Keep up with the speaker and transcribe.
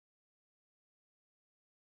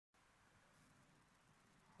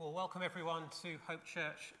Well, welcome everyone to Hope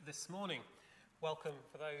Church this morning. Welcome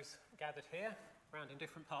for those gathered here, around in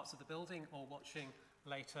different parts of the building, or watching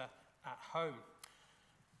later at home.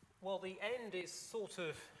 Well, the end is sort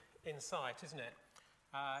of in sight, isn't it?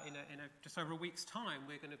 In just over a week's time,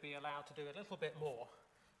 we're going to be allowed to do a little bit more,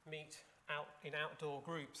 meet out in outdoor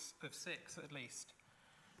groups of 6 at least.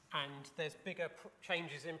 And there's bigger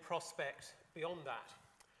changes in prospect beyond that.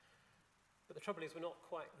 But the trouble is, we're not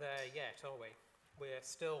quite there yet, are we? We're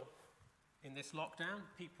still in this lockdown.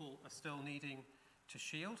 People are still needing to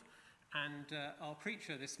shield. And our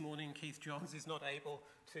preacher this morning, Keith Johns, is not able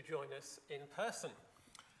to join us in person.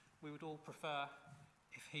 We would all prefer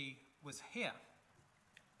if he was here.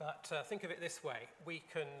 But think of it this way. We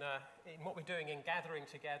can, in what we're doing in gathering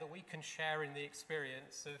together, we can share in the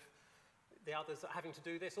experience of the others that are having to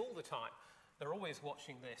do this all the time. They're always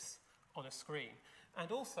watching this on a screen.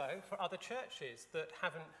 And also for other churches that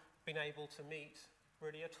haven't been able to meet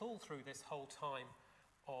really at all through this whole time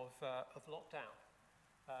of lockdown.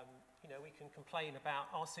 We can complain about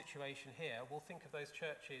our situation here. We'll think of those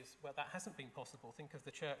churches where that hasn't been possible. Think of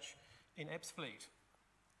the church in Ebbsfleet.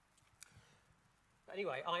 But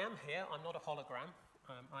anyway, I am here. I'm not a hologram.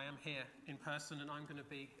 I am here in person, and I'm going to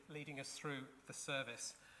be leading us through the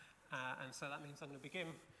service. And so that means I'm going to begin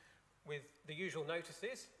with the usual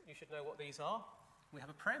notices. You should know what these are. We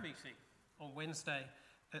have a prayer meeting on Wednesday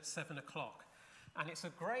at 7 o'clock. And it's a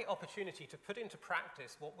great opportunity to put into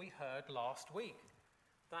practice what we heard last week.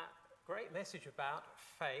 That great message about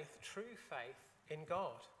faith, true faith in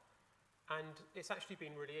God. And it's actually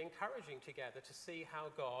been really encouraging together to see how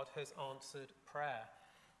God has answered prayer.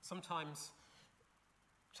 Sometimes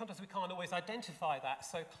we can't always identify that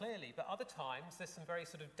so clearly, but other times there's some very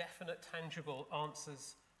sort of definite, tangible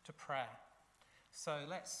answers to prayer. So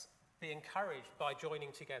let's be encouraged by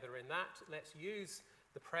joining together in that. Let's use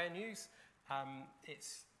the prayer news.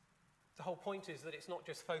 The whole point is that it's not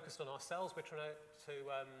just focused on ourselves. We're trying to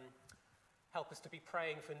help us to be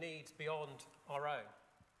praying for needs beyond our own.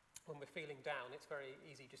 When we're feeling down, it's very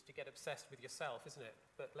easy just to get obsessed with yourself, isn't it?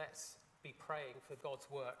 But let's be praying for God's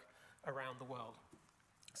work around the world.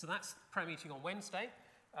 So that's prayer meeting on Wednesday.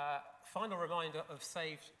 Final reminder of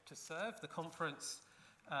Saved to Serve, the conference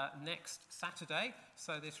next Saturday.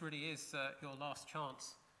 So this really is your last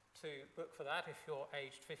chance to book for that if you're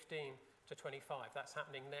aged 15 to 25. That's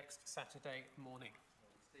happening next Saturday morning.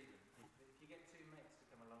 Stephen, if you get 2 mates to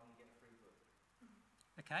come along, you get a free book.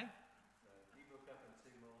 Okay. So if you book up and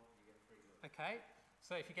 2 more, you get a free book. Okay.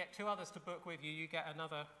 So if you get 2 others to book with you, you get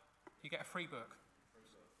a free book. Free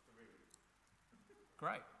book, for real.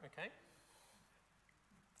 Great. Okay.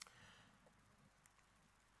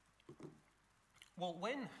 Well,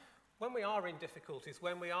 when we are in difficulties,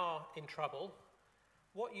 when we are in trouble,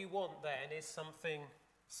 what you want then is something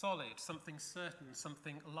solid, something certain,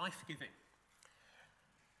 something life-giving.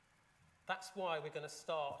 That's why we're going to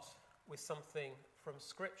start with something from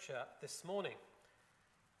Scripture this morning.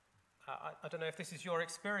 I don't know if this is your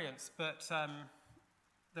experience, but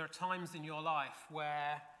there are times in your life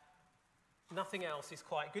where nothing else is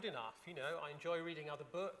quite good enough. I enjoy reading other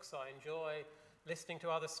books, I enjoy listening to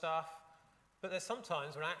other stuff, but there's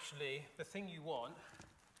sometimes when actually the thing you want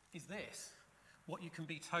is this. What you can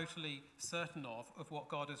be totally certain of what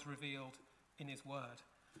God has revealed in his word.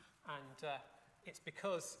 And it's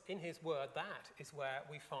because in his word, that is where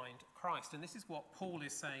we find Christ. And this is what Paul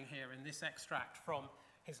is saying here in this extract from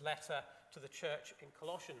his letter to the church in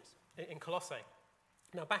Colossae.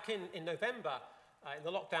 Now, back in November, in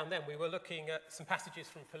the lockdown then, we were looking at some passages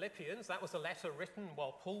from Philippians. That was a letter written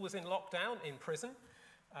while Paul was in lockdown, in prison,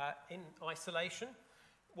 in isolation.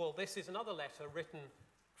 Well, this is another letter written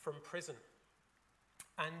from prison.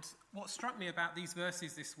 And what struck me about these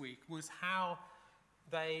verses this week was how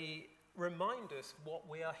they remind us what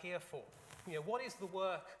we are here for. What is the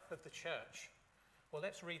work of the church? Well,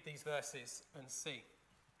 let's read these verses and see.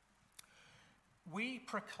 We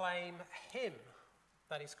proclaim him,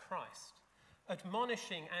 that is Christ,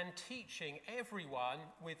 admonishing and teaching everyone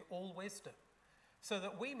with all wisdom, so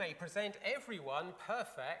that we may present everyone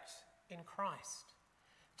perfect in Christ.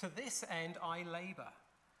 To this end I labour,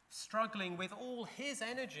 struggling with all his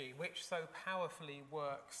energy, which so powerfully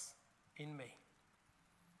works in me.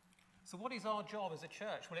 So what is our job as a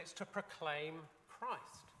church? Well, it's to proclaim Christ.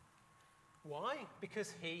 Why?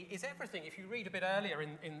 Because he is everything. If you read a bit earlier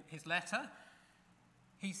in his letter,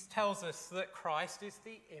 he tells us that Christ is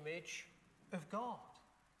the image of God.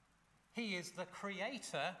 He is the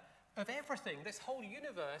creator of everything. This whole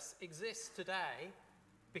universe exists today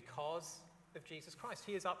because of Jesus Christ.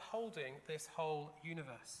 He is upholding this whole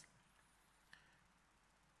universe.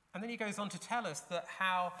 And And then he goes on to tell us that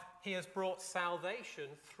how he has brought salvation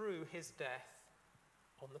through his death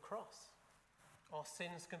on the cross. Our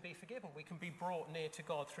sins can be forgiven. We can be brought near to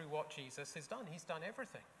God through what Jesus has done. He's done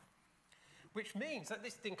everything. Which means that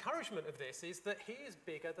the encouragement of this is that he is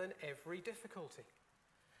bigger than every difficulty.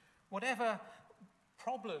 Whatever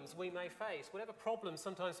problems we may face, whatever problems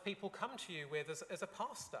sometimes people come to you with as a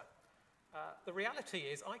pastor, the reality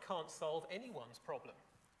is I can't solve anyone's problem.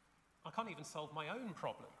 I can't even solve my own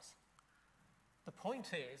problems. The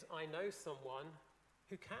point is I know someone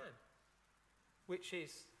who can, which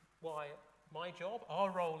is why my job, our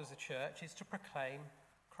role as a church, is to proclaim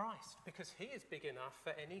Christ, because he is big enough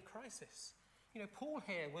for any crisis. You know, Paul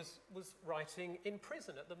here was writing in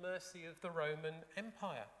prison at the mercy of the Roman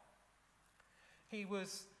Empire. He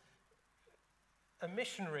was a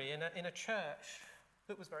missionary in a church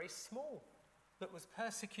that was very small, that was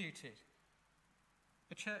persecuted,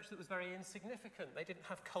 a church that was very insignificant. They didn't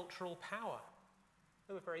have cultural power.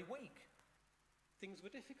 They were very weak. Things were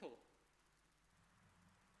difficult.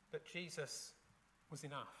 But Jesus was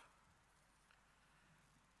enough.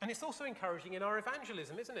 And it's also encouraging in our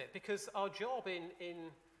evangelism, isn't it? Because our job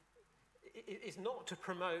is not to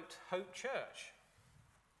promote Hope Church.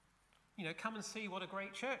 You know, come and see what a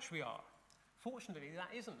great church we are. Fortunately,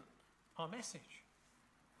 that isn't our message.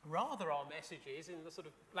 Rather, our message is, in the sort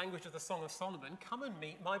of language of the Song of Solomon, come and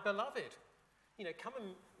meet my beloved. You know, come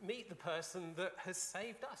and meet the person that has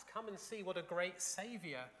saved us. Come and see what a great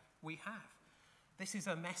Saviour we have. This is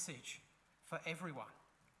a message for everyone.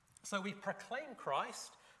 So we proclaim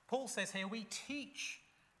Christ. Paul says here we teach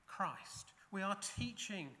Christ. We are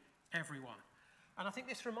teaching everyone. And I think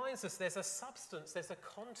this reminds us there's a substance, there's a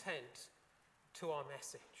content to our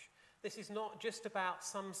message. This is not just about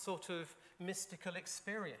some sort of mystical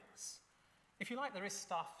experience. If you like, there is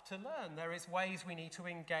stuff to learn. There is ways we need to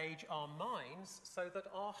engage our minds so that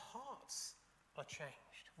our hearts are changed.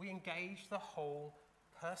 We engage the whole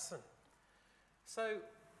person. So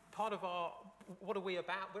part of what are we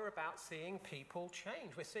about? We're about seeing people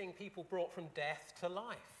change. We're seeing people brought from death to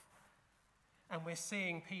life. And we're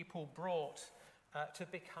seeing people brought to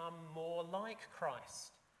become more like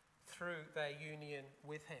Christ through their union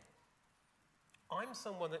with him. I'm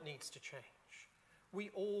someone that needs to change. We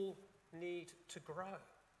all need to grow.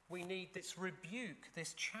 We need this rebuke,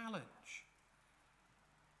 this challenge.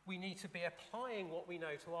 We need to be applying what we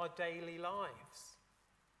know to our daily lives.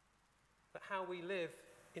 That how we live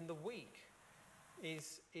in the week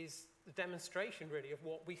is the demonstration, really, of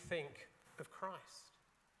what we think of Christ.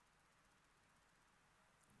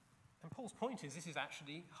 And Paul's point is this is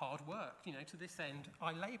actually hard work. You know, to this end,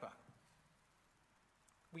 I labour.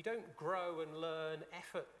 We don't grow and learn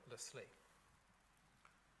effortlessly.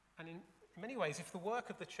 And in many ways, if the work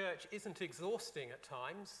of the church isn't exhausting at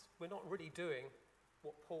times, we're not really doing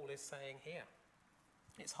what Paul is saying here.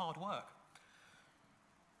 It's hard work.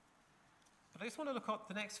 But I just want to look at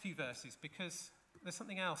the next few verses because there's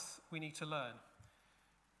something else we need to learn.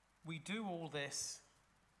 We do all this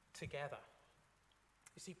together.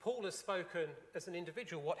 You see, Paul has spoken as an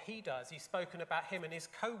individual what he does. He's spoken about him and his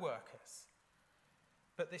co-workers.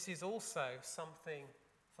 But this is also something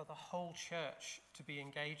for the whole church to be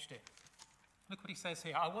engaged in. Look what he says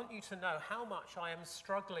here. I want you to know how much I am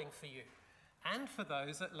struggling for you and for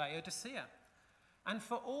those at Laodicea and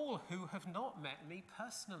for all who have not met me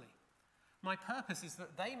personally. My purpose is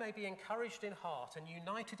that they may be encouraged in heart and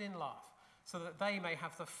united in love, so that they may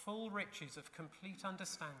have the full riches of complete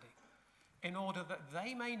understanding, in order that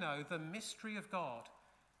they may know the mystery of God,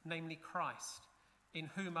 namely Christ, in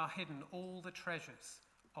whom are hidden all the treasures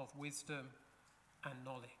of wisdom and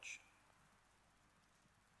knowledge.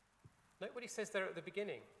 Note what he says there at the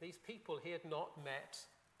beginning. These people he had not met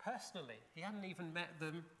personally. He hadn't even met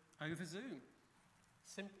them over Zoom.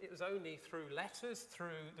 It was only through letters,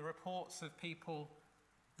 through the reports of people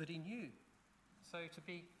that he knew. So to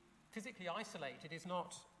be physically isolated is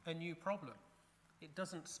not a new problem. It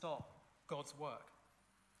doesn't stop God's work.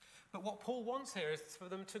 But what Paul wants here is for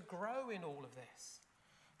them to grow in all of this,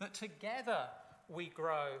 that together we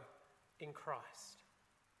grow in Christ.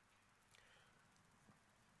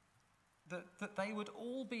 That they would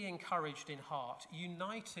all be encouraged in heart,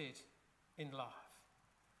 united in love.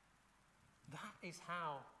 That is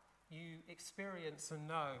how you experience and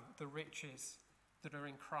know the riches that are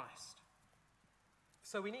in Christ.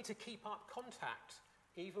 So we need to keep up contact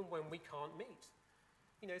even when we can't meet.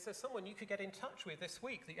 You know, is there someone you could get in touch with this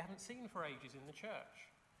week that you haven't seen for ages in the church?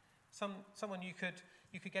 Someone you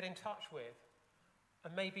could get in touch with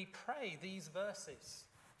and maybe pray these verses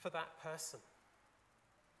for that person.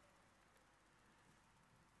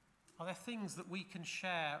 Are there things that we can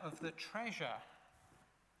share of the treasure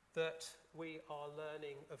that we are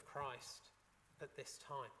learning of Christ at this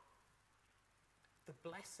time. The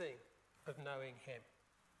blessing of knowing him.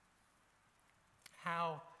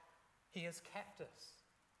 How he has kept us.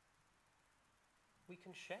 We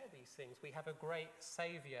can share these things. We have a great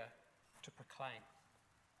Saviour to proclaim.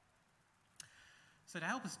 So to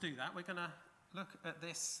help us do that, we're going to look at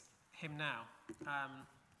this hymn now.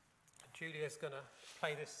 Julia's going to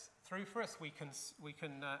play this through for us. We can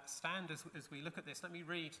stand as we look at this. Let me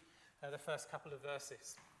read the first couple of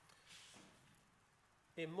verses.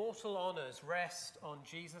 Immortal honours rest on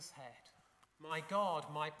Jesus' head. My God,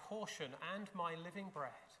 my portion and my living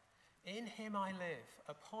bread. In him I live,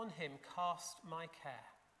 upon him cast my care.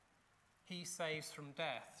 He saves from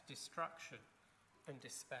death, destruction and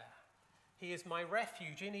despair. He is my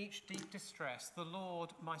refuge in each deep distress, the Lord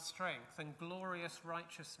my strength and glorious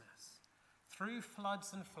righteousness. Through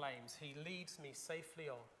floods and flames he leads me safely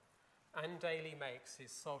on, and daily makes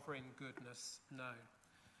his sovereign goodness known.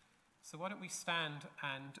 So why don't we stand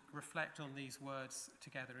and reflect on these words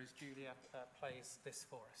together as Julia plays this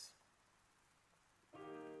for us.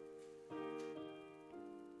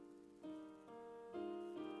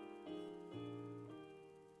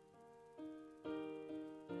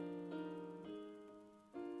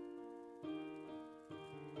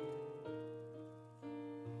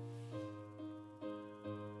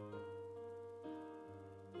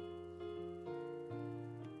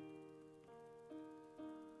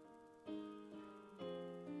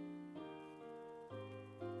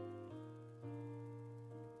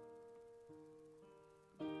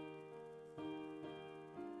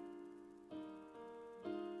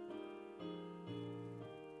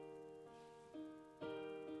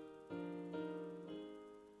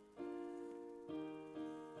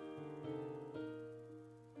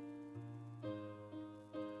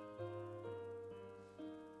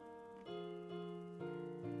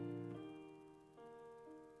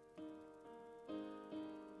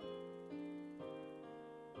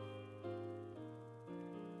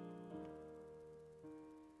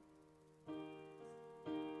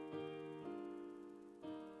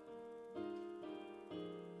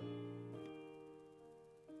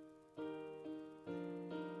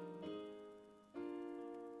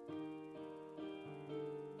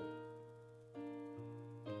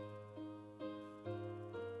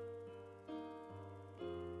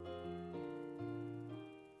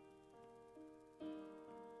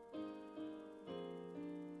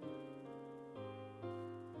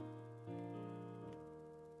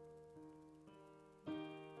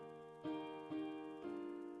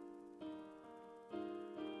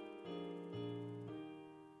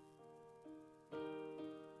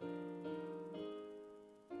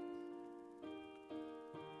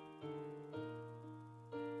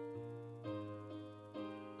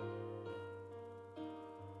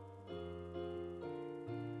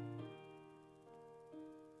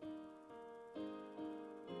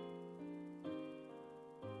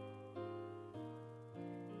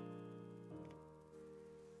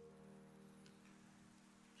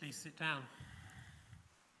 Please sit down.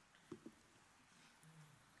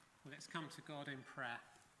 Let's come to God in prayer.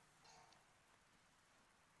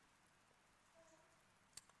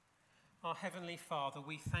 Our Heavenly Father,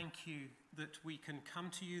 we thank you that we can come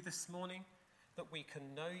to you this morning, that we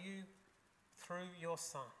can know you through your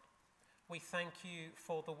Son. We thank you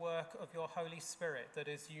for the work of your Holy Spirit that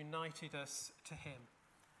has united us to him.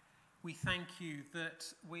 We thank you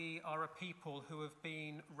that we are a people who have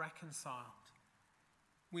been reconciled.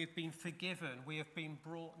 We have been forgiven. We have been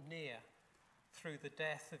brought near through the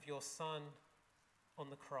death of your Son on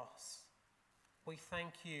the cross. We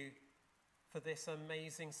thank you for this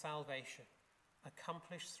amazing salvation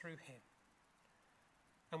accomplished through him.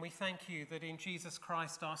 And we thank you that in Jesus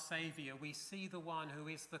Christ, our Saviour, we see the one who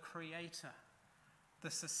is the creator, the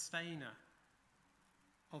sustainer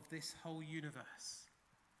of this whole universe.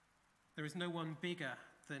 There is no one bigger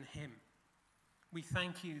than him. We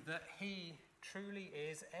thank you that he truly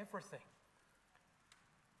is everything.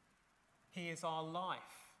 He is our life,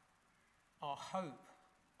 our hope,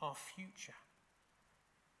 our future.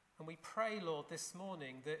 And we pray, Lord, this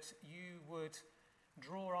morning that you would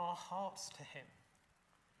draw our hearts to him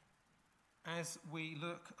as we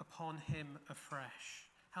look upon him afresh.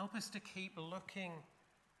 Help us to keep looking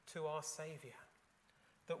to our Saviour,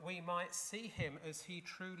 that we might see him as he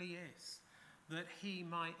truly is, that he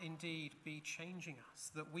might indeed be changing us,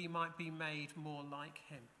 that we might be made more like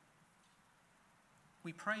him.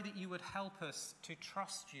 We pray that you would help us to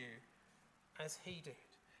trust you as he did.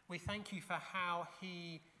 We thank you for how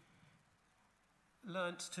he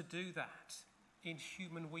learnt to do that in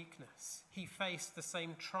human weakness. He faced the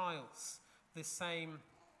same trials, the same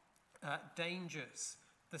dangers,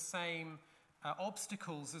 the same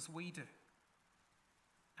obstacles as we do.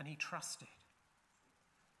 And he trusted.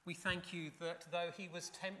 We thank you that though he was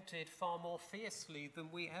tempted far more fiercely than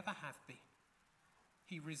we ever have been,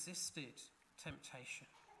 he resisted temptation.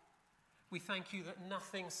 We thank you that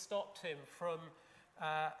nothing stopped him from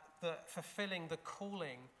fulfilling the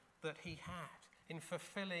calling that he had, in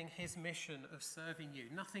fulfilling his mission of serving you.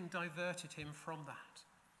 Nothing diverted him from that.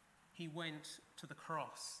 He went to the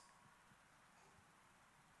cross.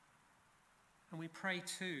 And we pray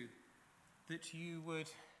too that you would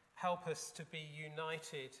help us to be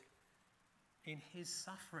united in his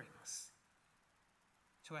sufferings,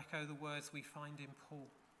 to echo the words we find in Paul.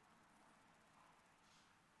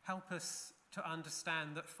 Help us to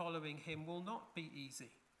understand that following him will not be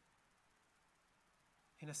easy.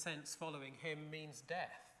 In a sense, following him means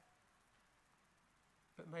death.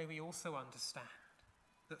 But may we also understand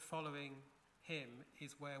that following him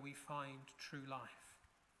is where we find true life.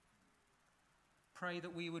 Pray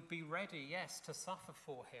that we would be ready, yes, to suffer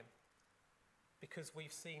for him, because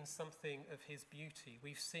we've seen something of his beauty.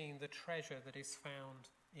 We've seen the treasure that is found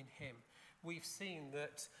in him. We've seen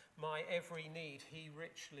that my every need he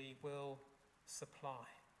richly will supply.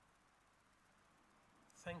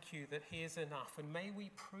 Thank you that he is enough, and may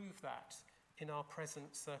we prove that in our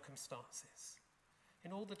present circumstances.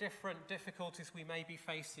 In all the different difficulties we may be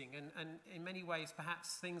facing, and in many ways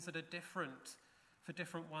perhaps things that are different for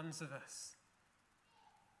different ones of us,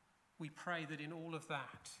 we pray that in all of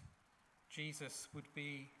that, Jesus would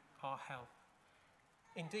be our help.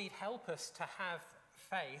 Indeed, help us to have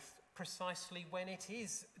faith precisely when it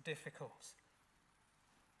is difficult.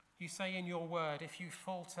 You say in your word, if you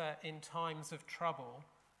falter in times of trouble,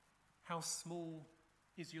 how small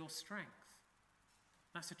is your strength?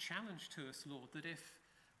 That's a challenge to us, Lord, that if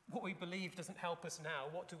what we believe doesn't help us now,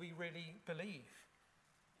 what do we really believe?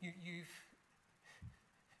 You've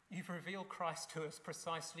revealed Christ to us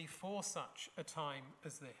precisely for such a time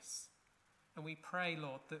as this. And we pray,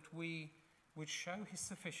 Lord, that we would show his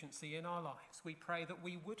sufficiency in our lives. We pray that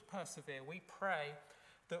we would persevere. We pray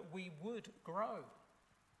that we would grow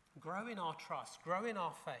in our trust, grow in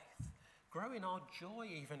our faith, grow in our joy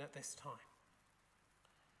even at this time.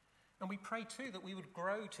 And we pray too that we would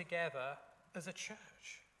grow together as a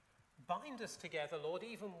church. Bind us together, Lord,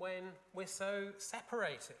 even when we're so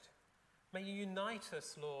separated. May you unite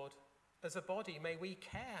us, Lord, as a body. May we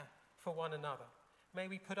care for one another. May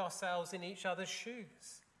we put ourselves in each other's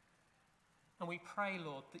shoes. And we pray,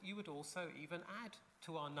 Lord, that you would also even add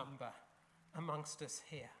to our number amongst us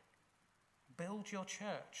here. Build your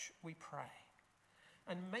church, we pray,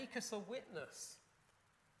 and make us a witness.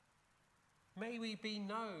 May we be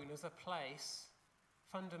known as a place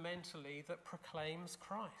fundamentally that proclaims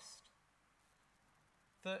Christ.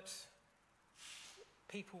 That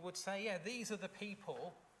people would say, yeah, these are the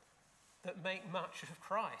people that make much of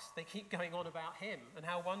Christ. They keep going on about him and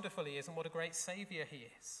how wonderful he is and what a great Saviour he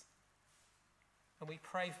is. And we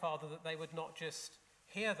pray, Father, that they would not just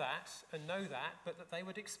hear that and know that, but that they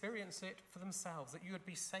would experience it for themselves, that you would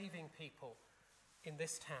be saving people in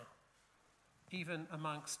this town, even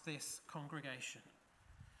amongst this congregation.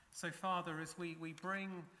 So, Father, as we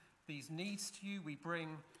bring these needs to you,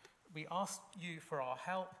 we ask you for our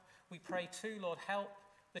help. We pray too, Lord, help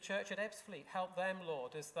the church at Ebbsfleet. Help them,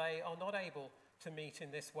 Lord, as they are not able to meet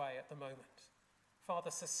in this way at the moment.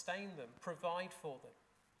 Father, sustain them, provide for them.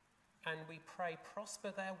 And we pray,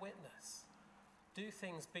 prosper their witness. Do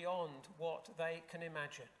things beyond what they can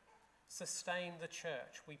imagine. Sustain the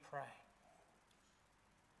church, we pray.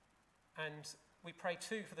 And we pray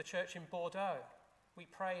too for the church in Bordeaux. We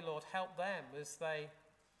pray, Lord, help them as they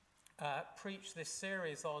preach this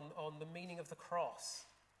series on the meaning of the cross.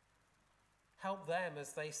 Help them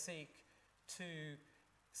as they seek to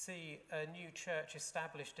see a new church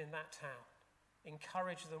established in that town.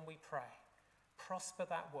 Encourage them, we pray. Prosper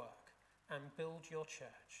that work and build your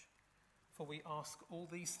church. For we ask all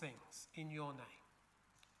these things in your name.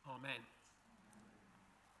 Amen.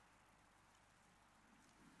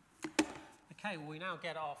 Okay, well, we now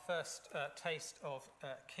get our first taste of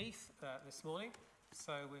Keith this morning.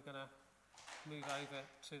 So we're going to move over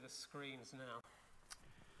to the screens now.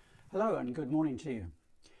 Hello and good morning to you.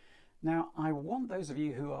 Now, I want those of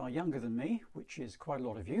you who are younger than me, which is quite a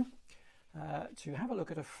lot of you, to have a look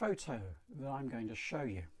at a photo that I'm going to show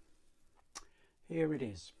you. Here it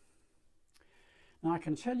is. Now, I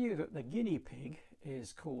can tell you that the guinea pig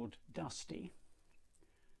is called Dusty,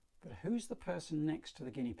 but who's the person next to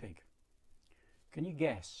the guinea pig? Can you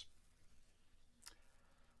guess?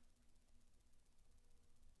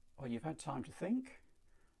 Well, you've had time to think,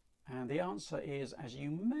 and the answer is, as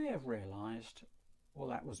you may have realised, Well,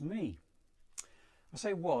 that was me. I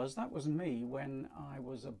say was, that was me when I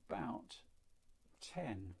was about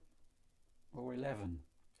 10 or 11,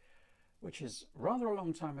 which is rather a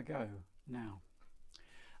long time ago now.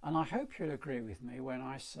 And I hope you'll agree with me when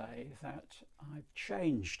I say that I've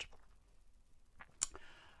changed.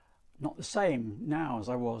 Not the same now as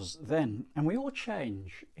I was then. And we all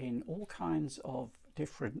change in all kinds of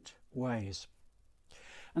different ways.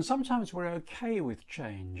 And sometimes we're okay with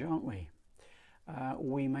change, aren't we?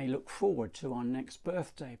 We may look forward to our next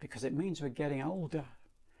birthday because it means we're getting older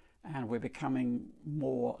and we're becoming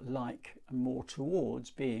more like and more towards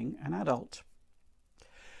being an adult.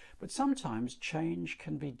 But sometimes change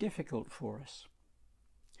can be difficult for us.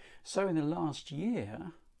 So in the last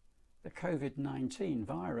year, the COVID-19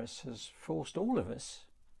 virus has forced all of us,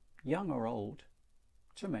 young or old,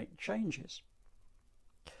 to make changes.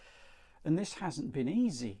 And this hasn't been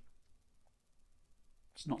easy.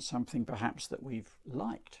 It's not something perhaps that we've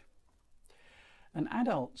liked. And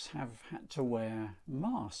adults have had to wear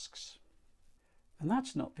masks. And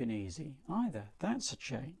that's not been easy either. That's a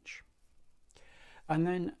change. And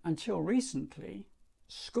then until recently,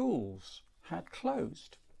 schools had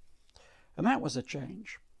closed. And that was a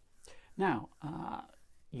change. Now,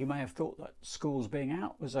 you may have thought that schools being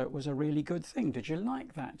out was a really good thing. Did you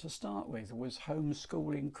like that to start with? Was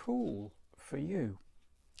homeschooling cool for you?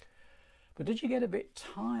 But did you get a bit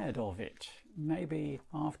tired of it? Maybe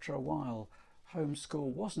after a while,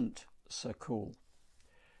 homeschool wasn't so cool.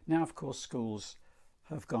 Now, of course, schools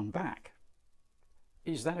have gone back.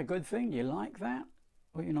 Is that a good thing? You like that?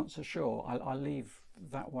 Or you're not so sure? I'll leave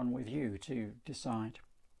that one with you to decide.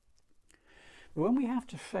 But when we have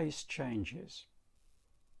to face changes,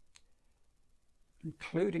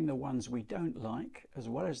 including the ones we don't like, as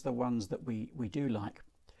well as the ones that we do like,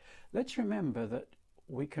 let's remember that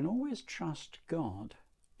we can always trust God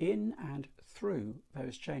in and through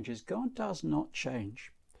those changes. God does not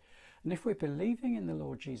change. And if we're believing in the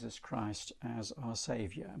Lord Jesus Christ as our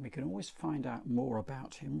Saviour, and we can always find out more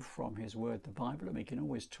about him from his word, the Bible, and we can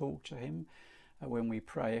always talk to him when we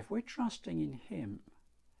pray, if we're trusting in him,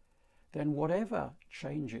 then whatever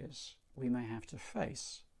changes we may have to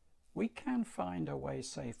face, we can find a way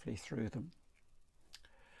safely through them.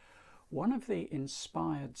 One of the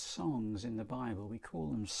inspired songs in the Bible, we call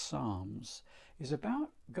them Psalms, is about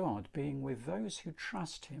God being with those who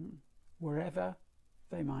trust him wherever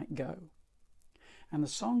they might go. And the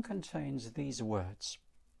song contains these words: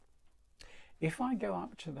 "If I go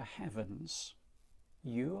up to the heavens,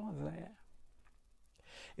 you are there.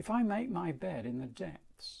 If I make my bed in the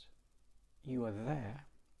depths, you are there.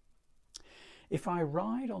 If I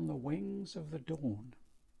ride on the wings of the dawn,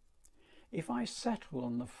 if I settle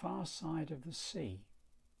on the far side of the sea,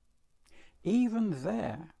 even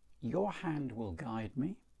there your hand will guide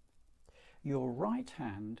me, your right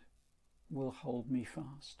hand will hold me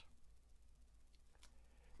fast."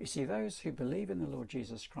 You see, those who believe in the Lord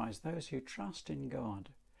Jesus Christ, those who trust in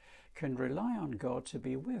God, can rely on God to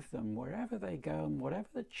be with them wherever they go and whatever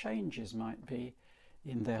the changes might be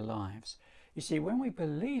in their lives. You see, when we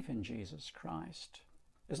believe in Jesus Christ,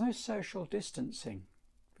 there's no social distancing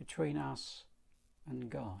between us and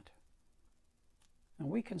God. And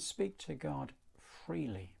we can speak to God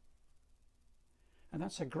freely. And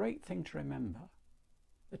that's a great thing to remember.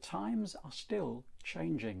 The times are still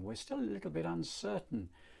changing. We're still a little bit uncertain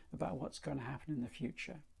about what's going to happen in the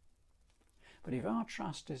future. But if our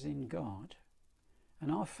trust is in God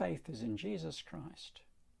and our faith is in Jesus Christ,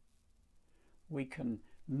 we can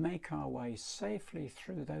make our way safely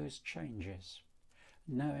through those changes,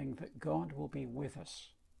 knowing that God will be with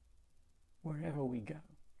us wherever we go.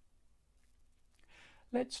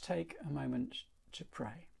 Let's take a moment to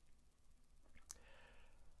pray.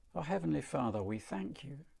 Our Heavenly Father, we thank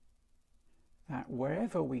you that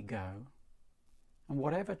wherever we go and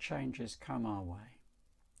whatever changes come our way,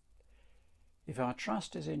 if our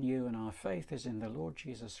trust is in you and our faith is in the Lord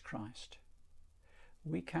Jesus Christ,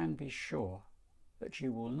 we can be sure that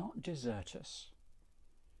you will not desert us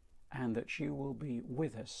and that you will be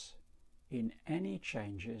with us in any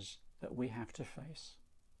changes that we have to face.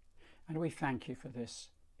 And we thank you for this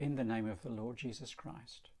in the name of the Lord Jesus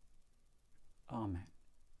Christ. Amen.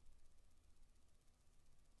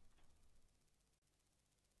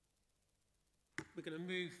 We're going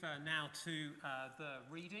to move now to the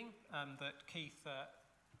reading that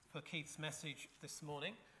for Keith's message this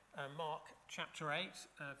morning, Mark chapter 8,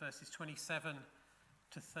 verses 27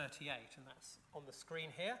 to 38, and that's on the screen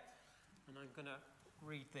here, and I'm going to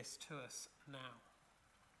read this to us now.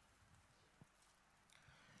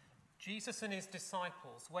 Jesus and his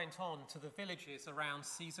disciples went on to the villages around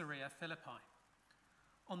Caesarea Philippi.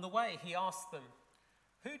 On the way, he asked them,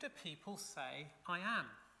 "Who do people say I am?"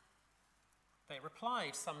 They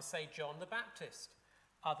replied, "Some say John the Baptist,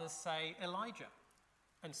 others say Elijah,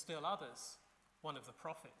 and still others, one of the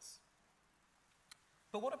prophets."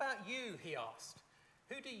 "But what about you?" he asked.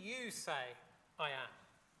 "Who do you say I am?"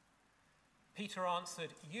 Peter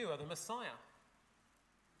answered, "You are the Messiah."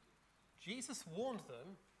 Jesus warned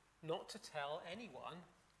them not to tell anyone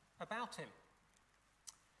about him.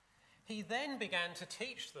 He then began to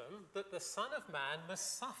teach them that the Son of Man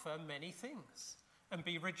must suffer many things and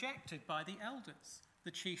be rejected by the elders,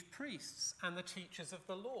 the chief priests, and the teachers of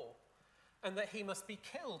the law, and that he must be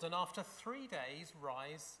killed and after 3 days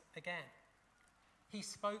rise again. He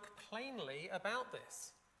spoke plainly about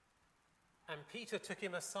this, and Peter took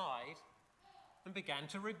him aside and began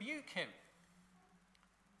to rebuke him.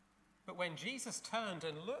 But when Jesus turned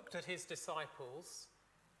and looked at his disciples,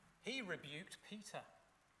 he rebuked Peter.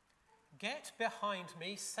 "Get behind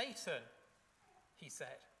me, Satan," he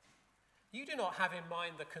said. "You do not have in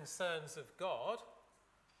mind the concerns of God,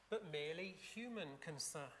 but merely human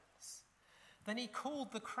concerns." Then he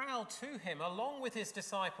called the crowd to him along with his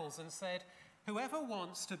disciples and said, "Whoever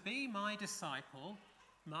wants to be my disciple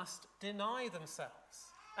must deny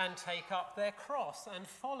themselves and take up their cross and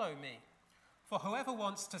follow me. For whoever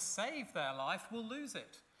wants to save their life will lose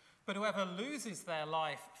it, but whoever loses their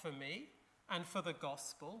life for me and for the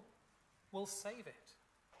gospel will save it.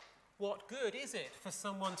 What good is it for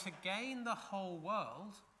someone to gain the whole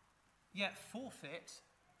world, yet forfeit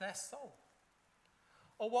their soul?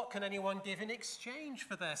 Or what can anyone give in exchange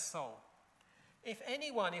for their soul? If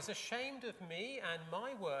anyone is ashamed of me and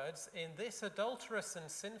my words in this adulterous and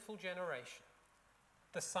sinful generation,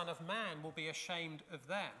 the Son of Man will be ashamed of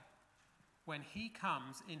them when he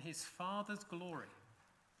comes in his Father's glory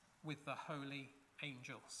with the holy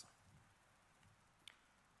angels."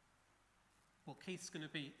 Well, Keith's going to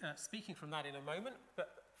be speaking from that in a moment,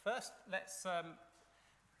 but first let's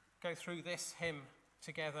go through this hymn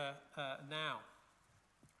together now.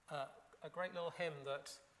 A great little hymn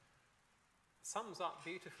that sums up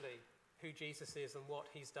beautifully who Jesus is and what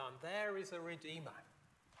he's done. There is a Redeemer.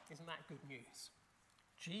 Isn't that good news?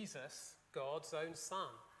 Jesus, God's own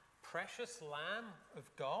Son, precious Lamb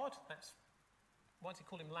of God. Why do you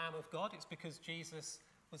call him Lamb of God? It's because Jesus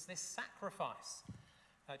was this sacrifice.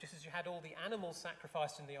 Just as you had all the animals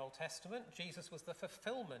sacrificed in the Old Testament, Jesus was the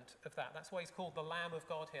fulfillment of that. That's why he's called the Lamb of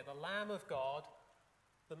God here. The Lamb of God,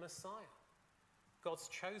 the Messiah. God's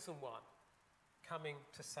chosen one, coming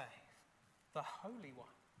to save. The Holy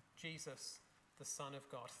One, Jesus, the Son of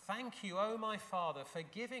God. Thank you, O my Father, for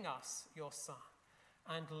giving us your Son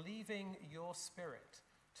and leaving your Spirit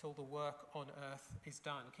till the work on earth is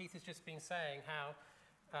done. Keith has just been saying how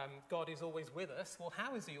God is always with us. Well,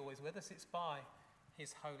 how is he always with us? It's by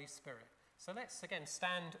his Holy Spirit. So let's again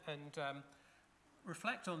stand and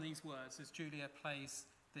reflect on these words as Julia plays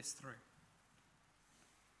this through.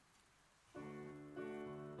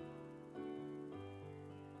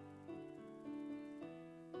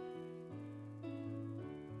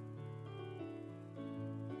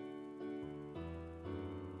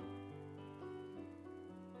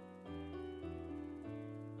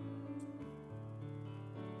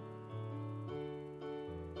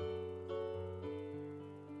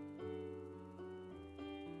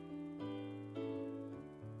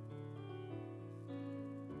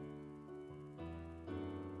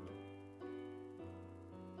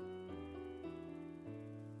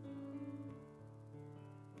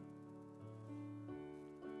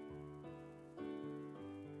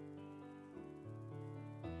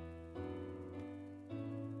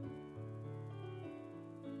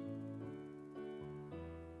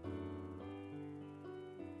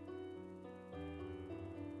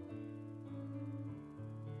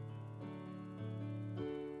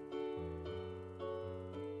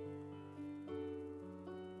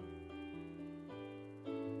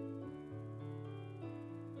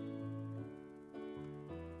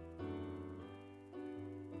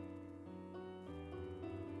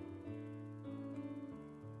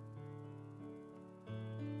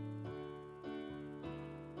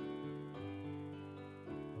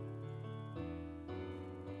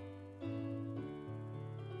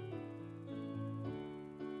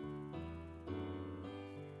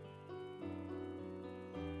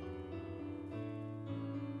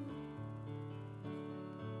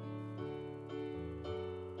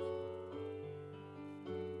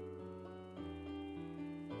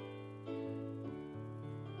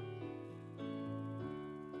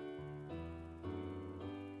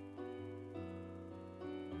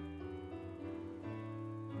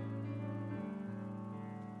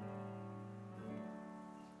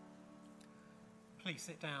 Please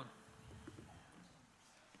sit down.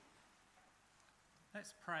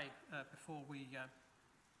 Let's pray before we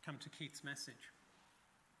come to Keith's message.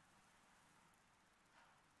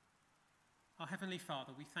 Our Heavenly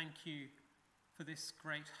Father, we thank you for this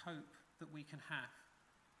great hope that we can have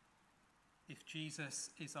if Jesus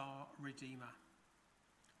is our Redeemer.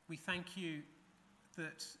 We thank you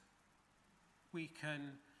that we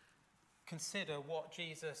can consider what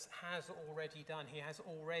Jesus has already done. He has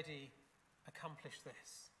already accomplished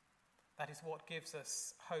this. That is what gives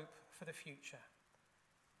us hope for the future.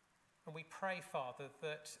 And we pray, Father,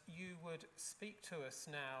 that you would speak to us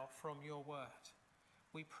now from your word.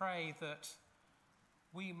 We pray that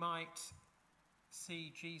we might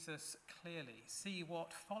see Jesus clearly, see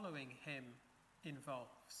what following him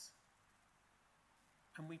involves.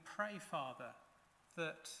 And we pray, Father,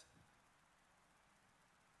 that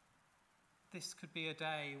this could be a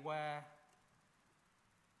day where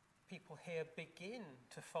people here begin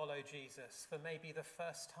to follow Jesus for maybe the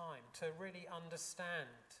first time, to really understand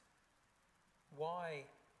why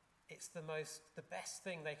it's the best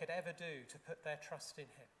thing they could ever do to put their trust in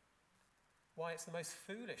him, why it's the most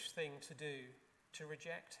foolish thing to do to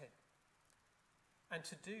reject him. And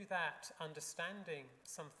to do that, understanding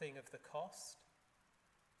something of the cost,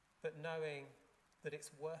 but knowing that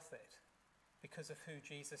it's worth it because of who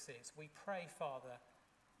Jesus is. We pray, Father,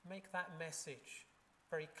 make that message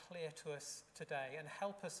very clear to us today, and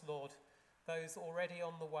help us, Lord, those already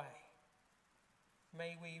on the way.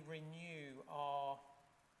 May we renew our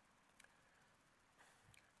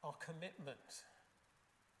commitment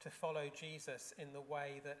to follow Jesus in the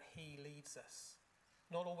way that he leads us.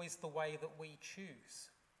 Not always the way that we choose,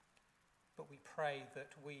 but we pray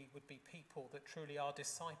that we would be people that truly are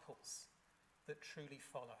disciples, that truly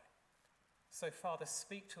follow. So, Father,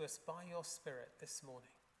 speak to us by your Spirit this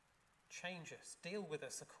morning. Change us, deal with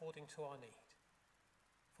us according to our need.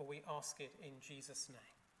 For we ask it in Jesus' name.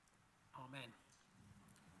 Amen.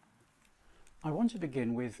 I want to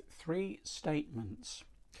begin with 3 statements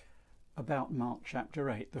about Mark chapter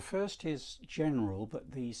 8. The first is general,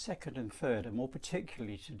 but the second and third are more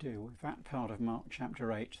particularly to do with that part of Mark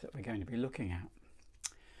chapter 8 that we're going to be looking at.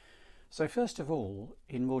 So first of all,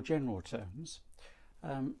 in more general terms,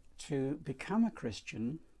 to become a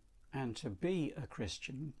Christian and to be a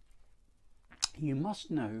Christian, you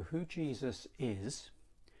must know who Jesus is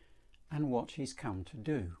and what he's come to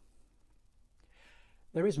do.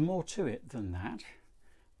 There is more to it than that,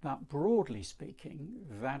 but broadly speaking,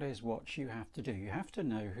 that is what you have to do. You have to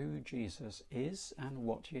know who Jesus is and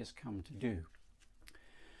what he has come to do.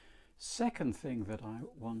 Second thing that I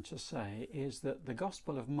want to say is that the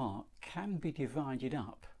Gospel of Mark can be divided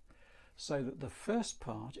up so that the first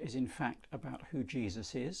part is in fact about who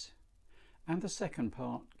Jesus is, and the second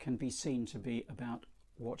part can be seen to be about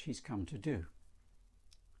what he's come to do.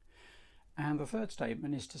 And the third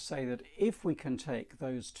statement is to say that if we can take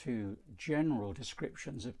those 2 general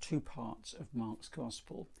descriptions of 2 parts of Mark's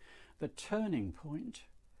Gospel, the turning point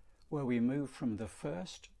where we move from the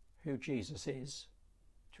first, who Jesus is,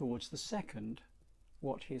 towards the second,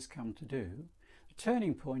 what he has come to do, the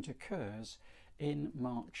turning point occurs in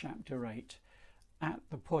Mark chapter 8 at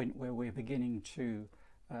the point where we're beginning to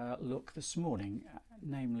look this morning,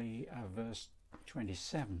 namely verse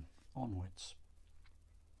 27 onwards.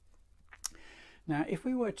 Now, if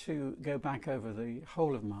we were to go back over the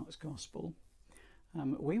whole of Mark's Gospel,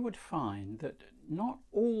 we would find that not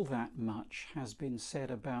all that much has been said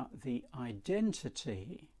about the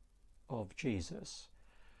identity of Jesus,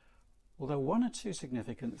 although 1 or 2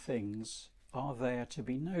 significant things are there to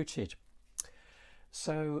be noted.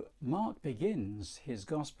 So Mark begins his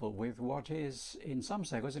Gospel with what is, in some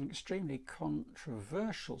circles, an extremely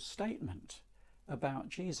controversial statement about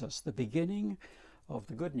Jesus, the beginning of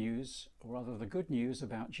the good news, or rather the good news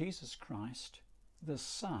about Jesus Christ, the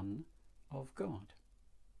Son of God.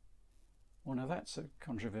 Well, now that's a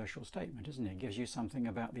controversial statement, isn't it? It gives you something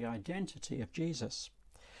about the identity of Jesus.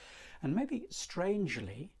 And maybe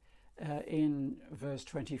strangely, in verse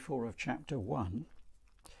 24 of chapter 1,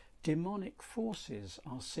 demonic forces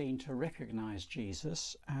are seen to recognize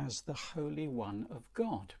Jesus as the Holy One of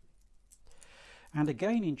God. And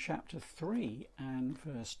again in chapter 3 and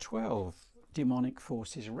verse 12, demonic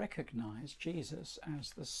forces recognize Jesus as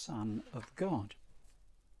the Son of God.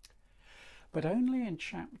 But only in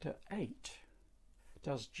chapter 8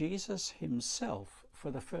 does Jesus himself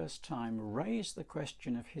for the first time raise the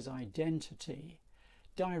question of his identity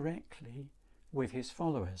directly with his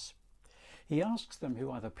followers. He asks them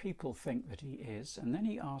who other people think that he is, and then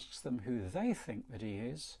he asks them who they think that he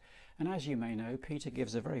is. And as you may know, Peter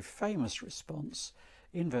gives a very famous response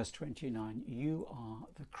in verse 29, "You are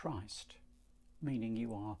the Christ," meaning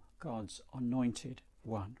you are God's anointed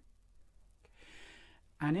one.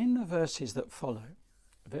 And in the verses that follow,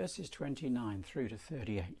 verses 29 through to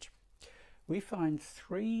 38, we find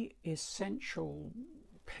three essential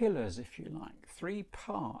pillars, if you like, three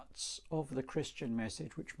parts of the Christian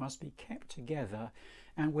message which must be kept together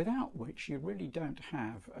and without which you really don't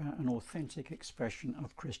have an authentic expression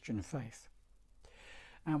of Christian faith.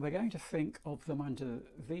 And we're going to think of them under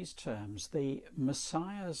these terms: the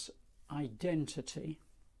Messiah's identity,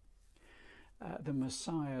 the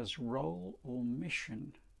Messiah's role or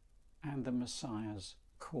mission, and the Messiah's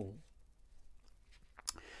call.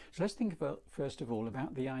 So let's think about, first of all,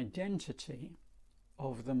 about the identity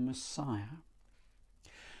of the Messiah.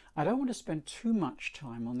 I don't want to spend too much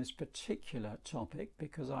time on this particular topic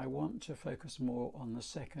because I want to focus more on the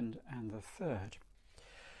second and the third.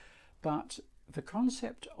 But the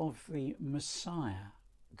concept of the Messiah,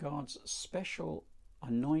 God's special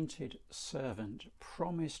anointed servant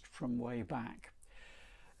promised from way back,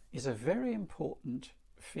 is a very important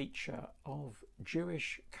feature of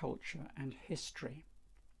Jewish culture and history.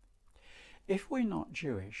 If we're not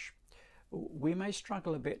Jewish, we may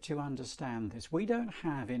struggle a bit to understand this. We don't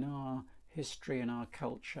have in our history and our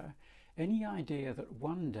culture any idea that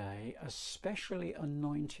one day a specially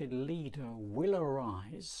anointed leader will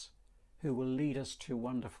arise who will lead us to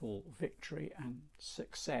wonderful victory and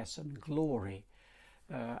success and glory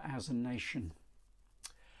as a nation.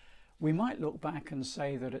 We might look back and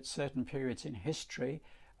say that at certain periods in history,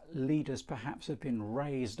 leaders perhaps have been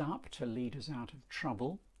raised up to lead us out of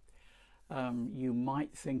trouble. You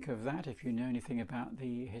might think of that, if you know anything about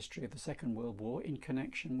the history of the Second World War, in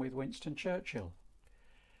connection with Winston Churchill.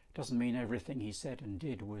 Doesn't mean everything he said and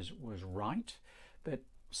did was right, but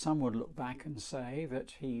some would look back and say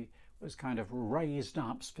that he was kind of raised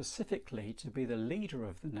up specifically to be the leader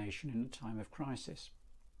of the nation in a time of crisis.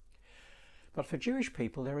 But for Jewish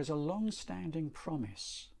people, there is a long-standing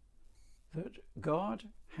promise that God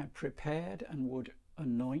had prepared and would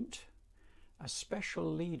anoint a special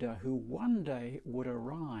leader who one day would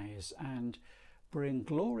arise and bring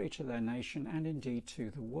glory to their nation and indeed to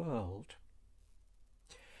the world.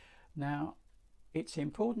 Now, it's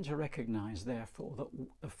important to recognize, therefore, that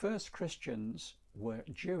the first Christians were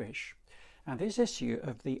Jewish, and this issue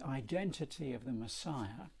of the identity of the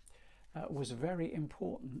Messiah was very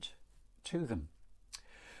important to them.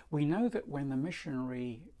 We know that when the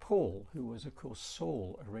missionary Paul, who was of course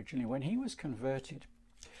Saul originally, when he was converted,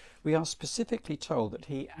 we are specifically told that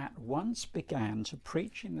he at once began to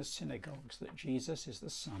preach in the synagogues that Jesus is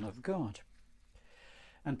the Son of God.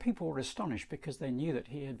 And people were astonished because they knew that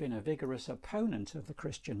he had been a vigorous opponent of the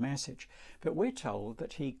Christian message. But we're told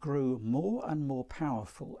that he grew more and more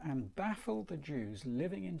powerful and baffled the Jews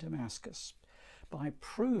living in Damascus by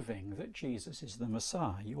proving that Jesus is the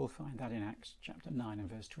Messiah. You will find that in Acts chapter 9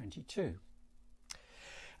 and verse 22.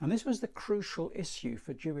 And this was the crucial issue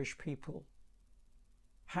for Jewish people.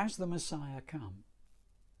 Has the Messiah come?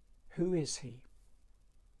 Who is he?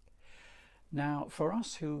 Now, for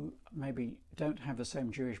us who maybe don't have the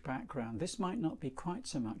same Jewish background, this might not be quite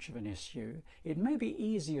so much of an issue. It may be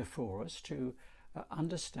easier for us to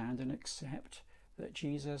understand and accept that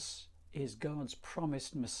Jesus is God's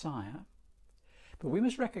promised Messiah. But we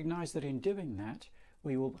must recognize that in doing that,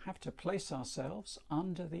 we will have to place ourselves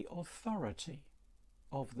under the authority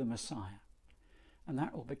of the Messiah. And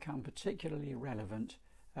that will become particularly relevant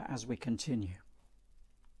as we continue.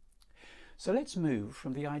 So let's move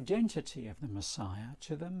from the identity of the Messiah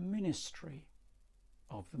to the ministry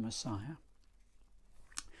of the Messiah.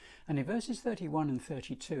 And in verses 31 and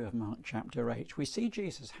 32 of Mark chapter 8, we see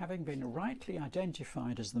Jesus, having been rightly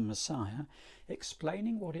identified as the Messiah,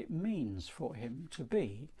 explaining what it means for him to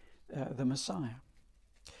be the Messiah.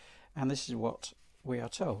 And this is what we are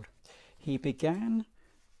told. He began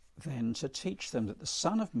then to teach them that the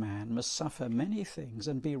Son of Man must suffer many things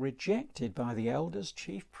and be rejected by the elders,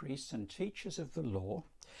 chief priests and teachers of the law,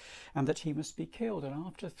 and that he must be killed and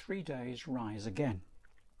after 3 days rise again.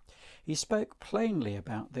 He spoke plainly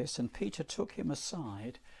about this, and Peter took him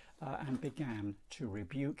aside and began to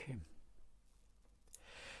rebuke him.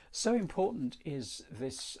 So important is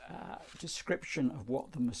this description of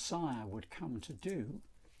what the Messiah would come to do,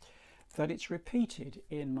 that it's repeated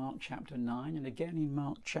in Mark chapter 9 and again in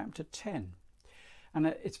Mark chapter 10. And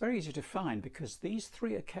it's very easy to find because these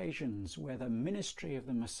 3 occasions where the ministry of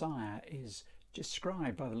the Messiah is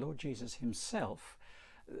described by the Lord Jesus himself,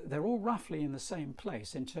 they're all roughly in the same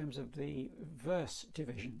place in terms of the verse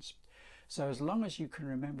divisions. So as long as you can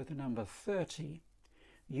remember the number 30,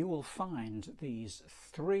 you will find these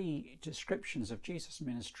 3 descriptions of Jesus'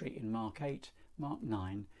 ministry in Mark 8, Mark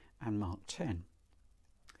 9 and Mark 10.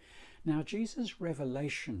 Now, Jesus'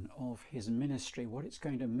 revelation of his ministry, what it's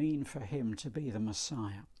going to mean for him to be the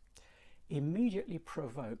Messiah, immediately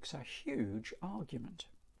provokes a huge argument.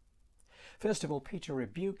 First of all, Peter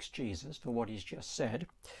rebukes Jesus for what he's just said,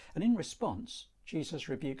 and in response, Jesus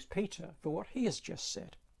rebukes Peter for what he has just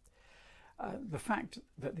said. The fact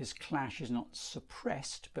that this clash is not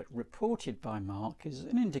suppressed but reported by Mark is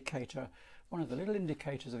an indicator, one of the little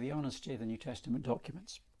indicators of the honesty of the New Testament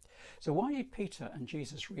documents. So why did Peter and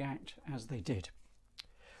Jesus react as they did?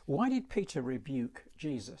 Why did Peter rebuke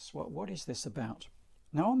Jesus? What is this about?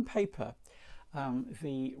 Now, on paper,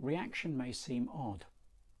 the reaction may seem odd.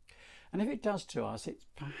 And if it does to us, it's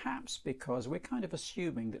perhaps because we're kind of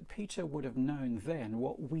assuming that Peter would have known then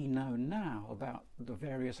what we know now about the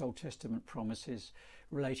various Old Testament promises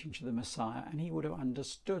relating to the Messiah, and he would have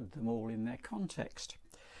understood them all in their context.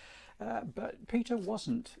 But Peter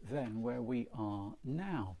wasn't then where we are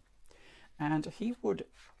now. And he would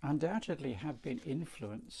undoubtedly have been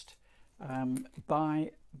influenced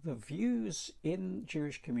by the views in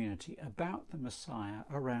Jewish community about the Messiah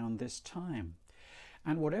around this time.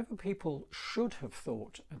 And whatever people should have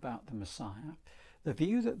thought about the Messiah, the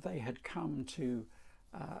view that they had come to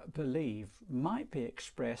believe might be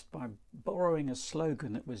expressed by borrowing a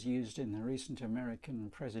slogan that was used in the recent American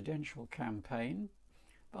presidential campaign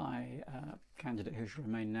by a candidate who should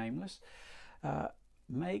remain nameless.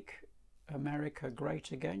 Make America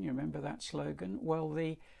Great Again. You remember that slogan? Well,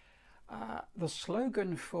 the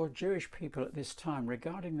slogan for Jewish people at this time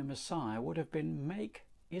regarding the Messiah would have been Make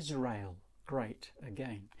Israel Great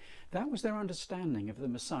Again. That was their understanding of the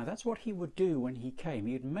Messiah. That's what he would do when he came.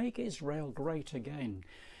 He'd make Israel great again.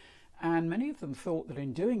 And many of them thought that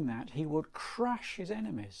in doing that he would crush his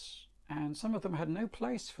enemies. And some of them had no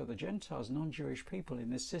place for the Gentiles, non-Jewish people in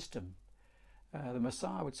this system. The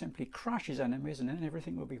Messiah would simply crush his enemies and then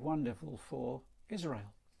everything would be wonderful for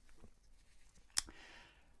Israel.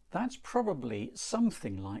 That's probably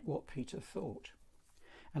something like what Peter thought.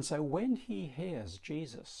 And so when he hears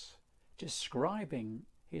Jesus describing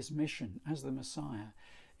his mission as the Messiah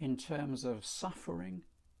in terms of suffering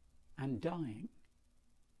and dying,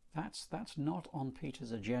 that's not on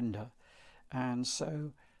Peter's agenda, and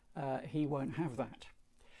so he won't have that.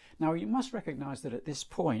 Now, you must recognize that at this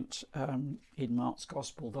point in Mark's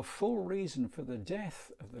Gospel, the full reason for the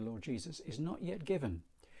death of the Lord Jesus is not yet given.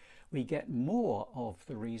 We get more of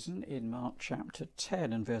the reason in Mark chapter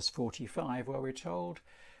 10 and verse 45, where we're told,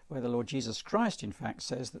 where the Lord Jesus Christ, in fact,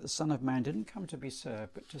 says that the Son of Man didn't come to be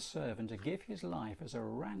served, but to serve and to give his life as a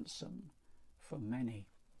ransom for many.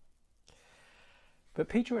 But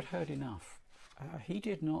Peter had heard enough. He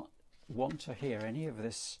did not want to hear any of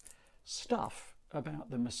this stuff about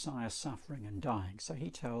the Messiah suffering and dying, so he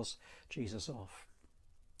tells Jesus off.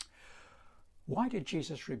 Why did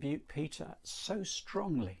Jesus rebuke Peter so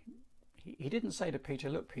strongly? He didn't say to Peter,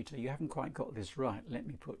 look, Peter, you haven't quite got this right. Let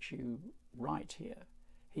me put you right here.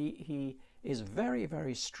 He is very,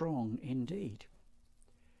 very strong indeed.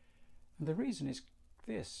 And the reason is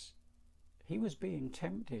this. He was being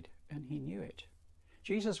tempted and he knew it.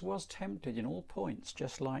 Jesus was tempted in all points,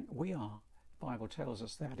 just like we are. The Bible tells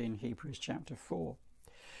us that in Hebrews chapter 4.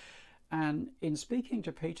 And in speaking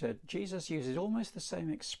to Peter, Jesus uses almost the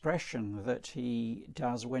same expression that he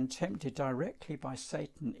does when tempted directly by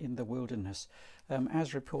Satan in the wilderness,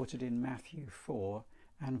 as reported in Matthew 4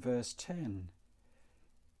 and verse 10.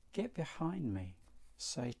 Get behind me,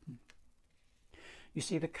 Satan. You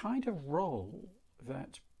see, the kind of role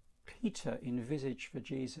that Peter envisaged for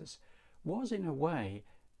Jesus was, in a way,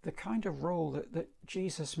 the kind of role that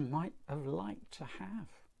Jesus might have liked to have,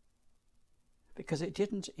 because it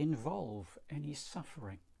didn't involve any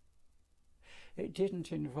suffering. It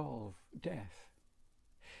didn't involve death.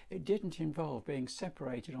 It didn't involve being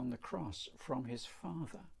separated on the cross from his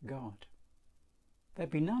Father, God. There'd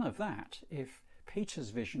be none of that if Peter's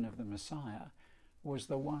vision of the Messiah was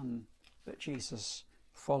the one that Jesus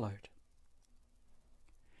followed.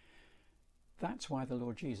 That's why the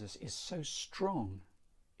Lord Jesus is so strong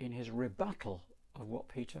in his rebuttal of what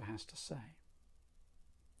Peter has to say.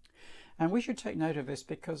 And we should take note of this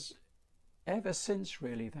because ever since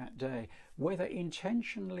really that day, whether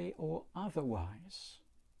intentionally or otherwise,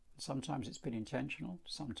 sometimes it's been intentional,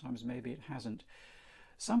 sometimes maybe it hasn't,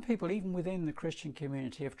 some people even within the Christian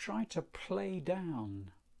community have tried to play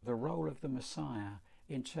down the role of the Messiah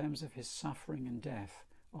in terms of his suffering and death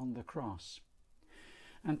on the cross.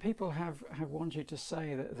 And people have wanted to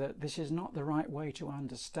say that this is not the right way to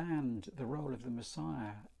understand the role of the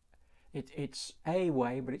Messiah. It's a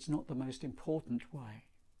way, but it's not the most important way.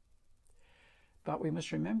 But we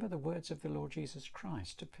must remember the words of the Lord Jesus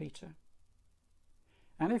Christ to Peter.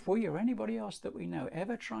 And if we or anybody else that we know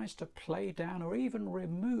ever tries to play down or even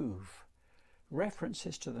remove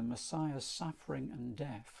references to the Messiah's suffering and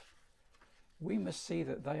death, we must see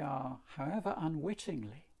that they are, however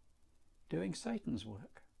unwittingly, doing Satan's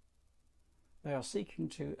work. They are seeking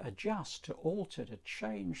to adjust, to alter, to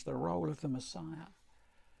change the role of the Messiah.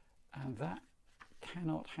 And that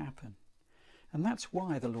cannot happen. And that's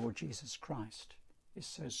why the Lord Jesus Christ is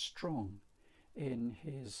so strong in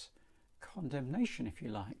his condemnation, if you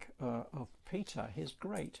like, of Peter, his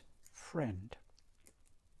great friend.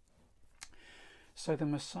 So the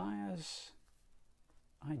Messiah's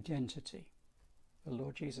identity, the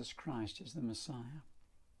Lord Jesus Christ is the Messiah.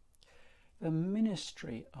 The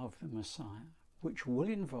ministry of the Messiah, which will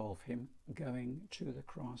involve him going to the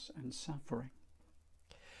cross and suffering.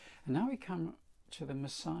 And now we come to the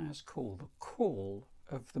Messiah's call, the call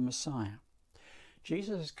of the Messiah.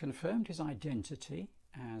 Jesus has confirmed his identity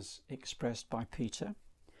as expressed by Peter.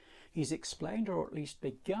 He's explained, or at least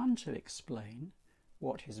begun to explain,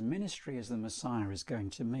 what his ministry as the Messiah is going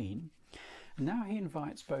to mean. And now he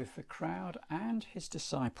invites both the crowd and his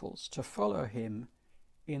disciples to follow him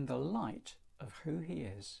in the light of who he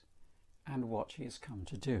is and what he has come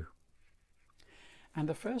to do. And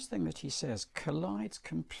the first thing that he says collides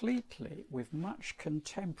completely with much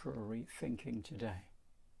contemporary thinking today.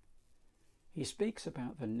 He speaks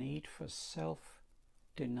about the need for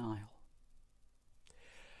self-denial.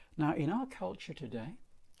 Now, in our culture today,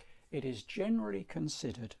 it is generally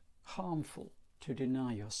considered harmful to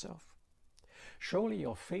deny yourself. Surely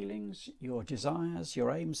your feelings, your desires,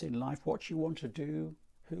 your aims in life, what you want to do,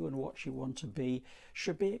 who and what you want to be,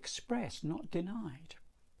 should be expressed, not denied.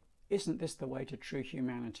 Isn't this the way to true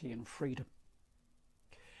humanity and freedom?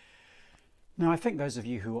 Now, I think those of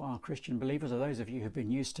you who are Christian believers, or those of you who've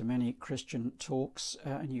been used to many Christian talks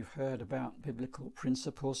and you've heard about biblical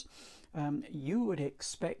principles, you would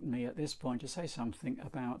expect me at this point to say something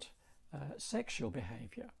about sexual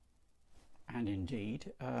behaviour. And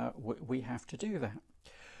indeed, we have to do that.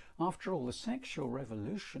 After all, the sexual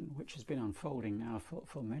revolution, which has been unfolding now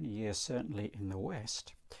for many years, certainly in the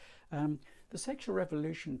West, the sexual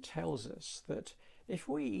revolution tells us that if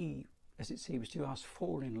we, as it seems to us,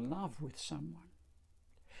 fall in love with someone,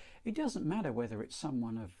 it doesn't matter whether it's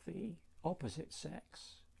someone of the opposite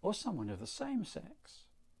sex or someone of the same sex.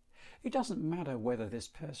 It doesn't matter whether this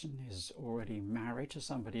person is already married to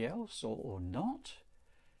somebody else or not.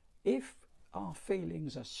 If our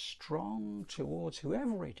feelings are strong towards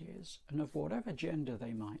whoever it is, and of whatever gender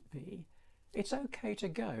they might be, it's okay to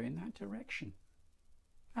go in that direction.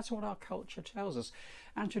 That's what our culture tells us.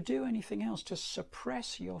 And to do anything else, to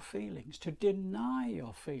suppress your feelings, to deny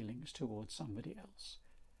your feelings towards somebody else,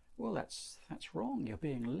 well, that's wrong. You're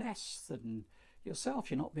being less than yourself.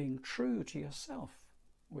 You're not being true to yourself,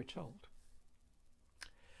 we're told.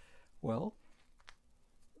 Well,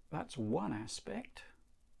 that's one aspect.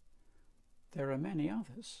 There are many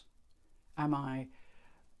others. Am I,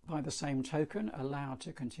 by the same token, allowed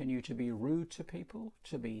to continue to be rude to people,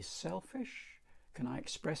 to be selfish? Can I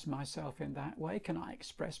express myself in that way? Can I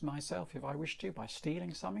express myself, if I wish to, by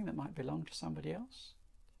stealing something that might belong to somebody else?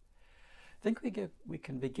 I think we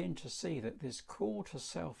can begin to see that this call to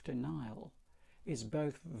self-denial is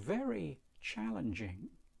both very challenging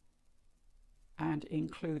and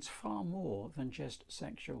includes far more than just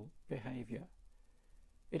sexual behaviour.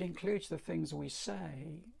 It includes the things we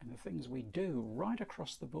say and the things we do right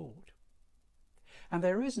across the board. And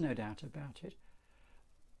there is no doubt about it,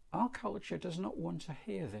 our culture does not want to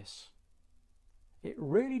hear this. It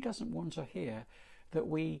really doesn't want to hear that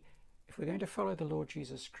if we're going to follow the Lord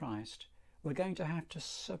Jesus Christ, we're going to have to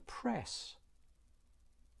suppress,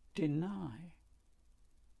 deny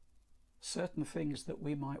certain things that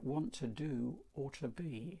we might want to do or to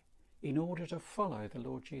be in order to follow the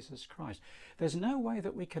Lord Jesus Christ. There's no way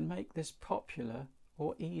that we can make this popular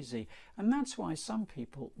or easy. And that's why some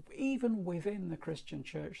people, even within the Christian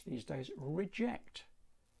church these days, reject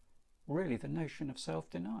really the notion of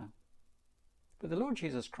self-denial. But the Lord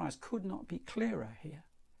Jesus Christ could not be clearer here.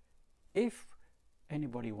 If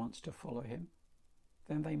anybody wants to follow him,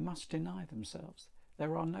 then they must deny themselves.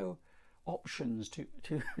 There are no options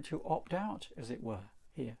to opt out, as it were,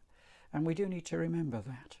 here. And we do need to remember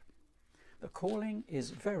that. The calling is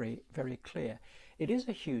very, very clear. It is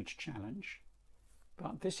a huge challenge,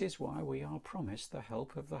 but this is why we are promised the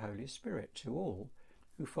help of the Holy Spirit to all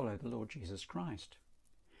who follow the Lord Jesus Christ.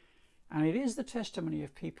 And it is the testimony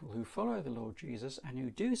of people who follow the Lord Jesus and who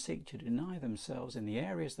do seek to deny themselves in the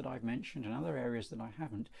areas that I've mentioned and other areas that I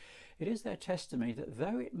haven't. It is their testimony that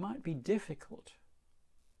though it might be difficult,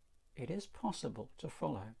 it is possible to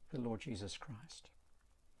follow the Lord Jesus Christ.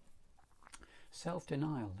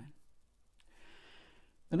 Self-denial then.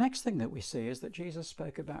 The next thing that we see is that Jesus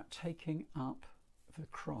spoke about taking up the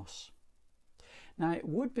cross. Now, it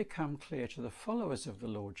would become clear to the followers of the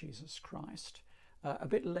Lord Jesus Christ a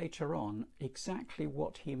bit later on exactly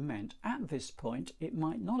what he meant. At this point, it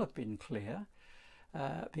might not have been clear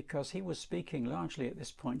because he was speaking largely at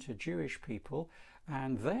this point to Jewish people,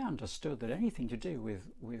 and they understood that anything to do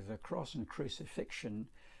with the cross and crucifixion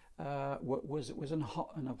was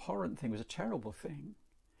an abhorrent thing, was a terrible thing.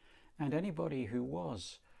 And anybody who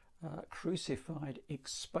was crucified,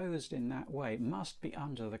 exposed in that way, must be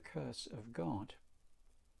under the curse of God.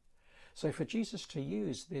 So for Jesus to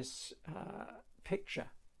use this picture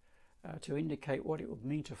to indicate what it would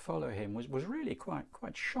mean to follow him was really quite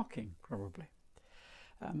shocking, probably.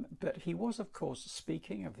 But he was, of course,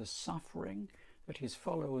 speaking of the suffering that his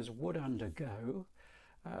followers would undergo,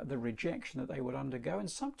 the rejection that they would undergo, and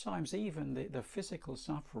sometimes even the physical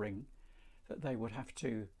suffering that they would have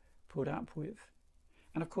to put up with.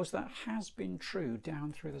 And of course that has been true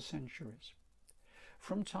down through the centuries.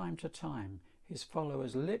 From time to time, his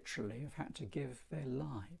followers literally have had to give their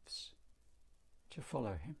lives to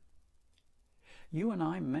follow him. You and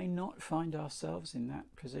I may not find ourselves in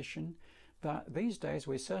that position, but these days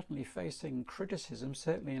we're certainly facing criticism,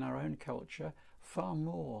 certainly in our own culture, far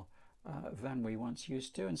more than we once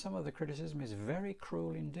used to, and some of the criticism is very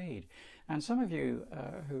cruel indeed. And some of you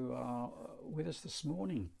who are with us this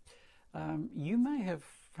morning, you may have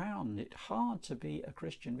found it hard to be a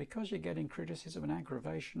Christian because you're getting criticism and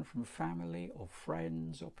aggravation from family or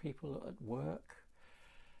friends or people at work.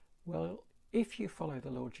 Well, if you follow the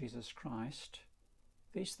Lord Jesus Christ,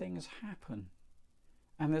 these things happen,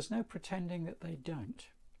 and there's no pretending that they don't.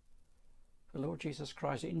 The Lord Jesus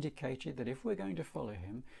Christ indicated that if we're going to follow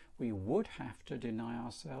him, we would have to deny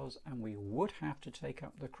ourselves and we would have to take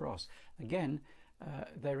up the cross. Again,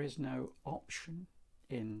 there is no option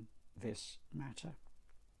in this matter.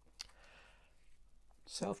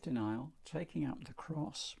 Self-denial, taking up the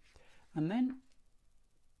cross, and then,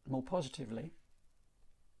 more positively,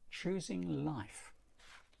 choosing life.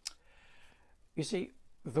 You see,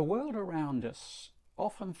 the world around us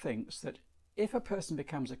often thinks that if a person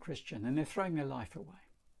becomes a Christian, then they're throwing their life away.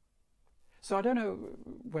 So I don't know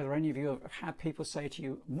whether any of you have had people say to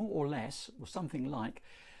you, more or less, or something like,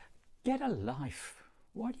 get a life.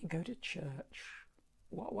 Why do you go to church?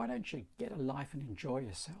 Why don't you get a life and enjoy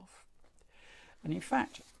yourself? And in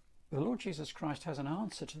fact, the Lord Jesus Christ has an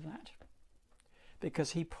answer to that,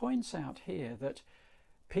 because he points out here that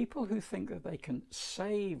people who think that they can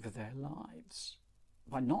save their lives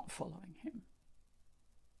by not following him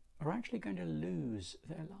are actually going to lose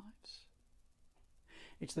their lives.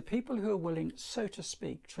 It's the people who are willing, so to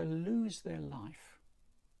speak, to lose their life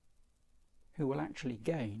who will actually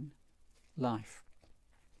gain life.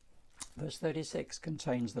 Verse 36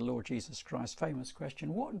 contains the Lord Jesus Christ's famous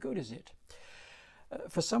question, what good is it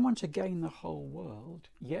for someone to gain the whole world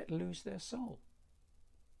yet lose their soul?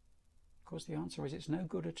 Of course, the answer is it's no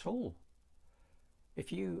good at all.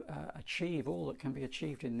 If you achieve all that can be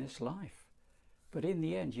achieved in this life, but in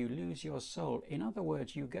the end you lose your soul, in other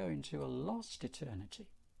words, you go into a lost eternity,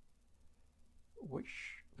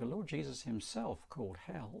 which the Lord Jesus himself called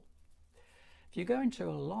hell. If you go into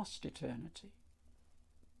a lost eternity,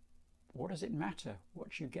 what does it matter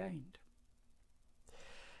what you gained?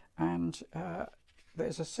 And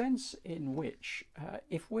there's a sense in which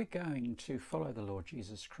if we're going to follow the Lord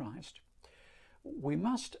Jesus Christ, we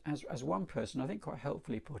must, as one person I think quite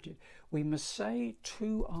helpfully put it, we must say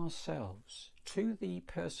to ourselves, to the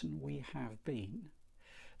person we have been,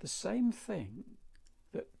 the same thing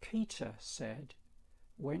that Peter said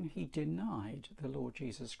when he denied the Lord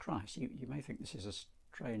Jesus Christ. You may think this is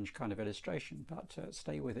a strange kind of illustration, but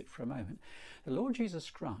stay with it for a moment. The Lord Jesus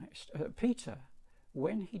Christ, Peter,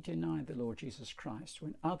 when he denied the Lord Jesus Christ,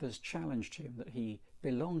 when others challenged him that he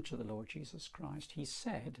belonged to the Lord Jesus Christ, he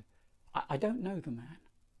said, I don't know the man.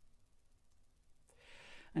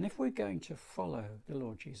 And if we're going to follow the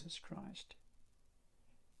Lord Jesus Christ,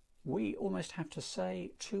 we almost have to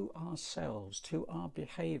say to ourselves, to our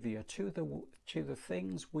behaviour, to the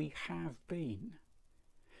things we have been,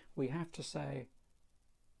 we have to say,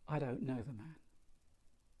 I don't know the man.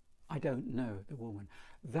 I don't know the woman.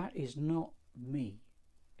 That is not me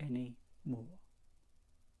anymore.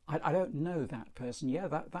 I don't know that person. Yeah,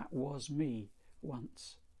 that was me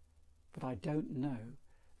once. But I don't know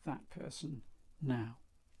that person now.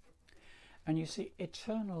 And you see,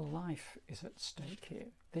 eternal life is at stake here.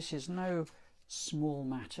 This is no small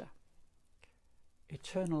matter.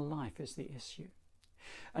 Eternal life is the issue.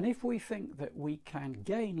 And if we think that we can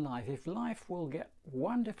gain life, if life will get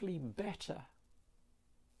wonderfully better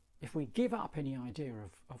if we give up any idea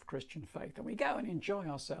of Christian faith and we go and enjoy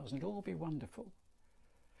ourselves and it'll all be wonderful,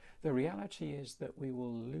 the reality is that we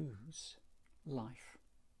will lose life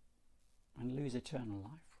and lose eternal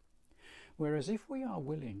life. Whereas if we are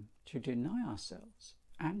willing to deny ourselves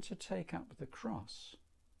and to take up the cross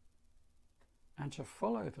and to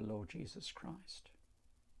follow the Lord Jesus Christ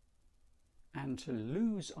and to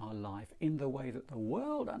lose our life in the way that the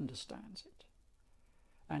world understands it,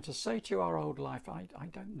 and to say to our old life, I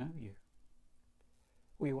don't know you,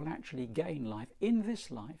 we will actually gain life in this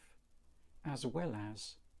life as well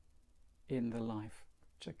as in the life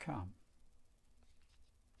to come.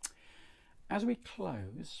 As we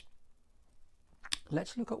close,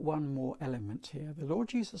 let's look at one more element here. The Lord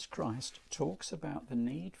Jesus Christ talks about the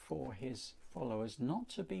need for his followers not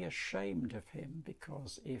to be ashamed of him,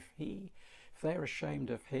 because if they're ashamed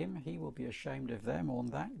of him, he will be ashamed of them on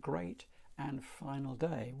that great and final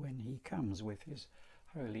day when he comes with his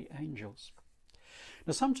holy angels.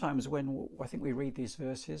 Now, sometimes when I think we read these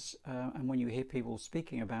verses and when you hear people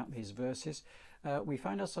speaking about these verses, we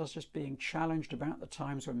find ourselves just being challenged about the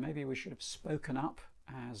times when maybe we should have spoken up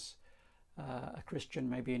as a Christian,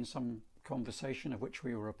 maybe in some conversation of which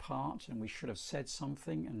we were a part, and we should have said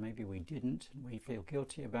something and maybe we didn't, and we feel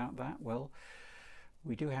guilty about that. Well,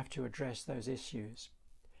 we do have to address those issues.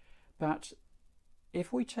 But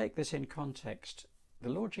if we take this in context, the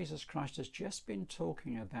Lord Jesus Christ has just been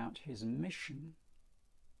talking about his mission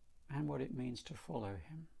and what it means to follow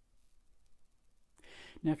him.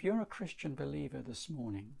 Now, if you're a Christian believer this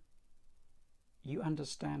morning, you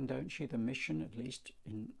understand, don't you, the mission, at least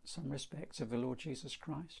in some respects, of the Lord Jesus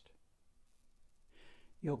Christ?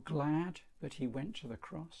 You're glad that he went to the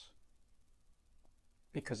cross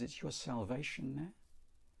because it's your salvation there.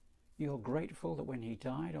 You're grateful that when he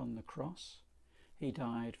died on the cross, he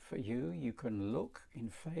died for you. You can look in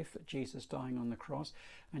faith at Jesus dying on the cross,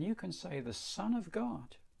 and you can say, the Son of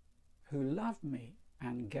God who loved me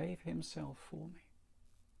and gave himself for me.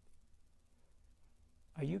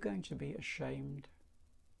 Are you going to be ashamed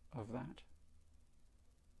of that?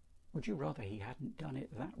 Would you rather he hadn't done it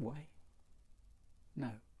that way?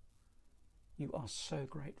 No. You are so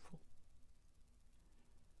grateful.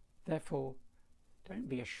 Therefore, don't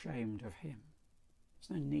be ashamed of him.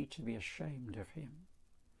 There's no need to be ashamed of him.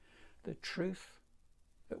 The truth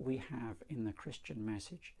that we have in the Christian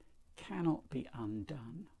message cannot be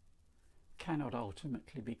undone, cannot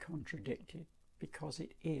ultimately be contradicted, because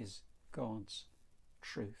it is God's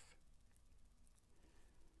truth.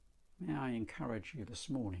 May I encourage you this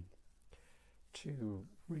morning to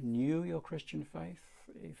renew your Christian faith,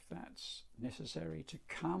 if that's necessary, to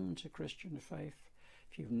come to Christian faith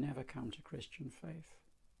if you've never come to Christian faith,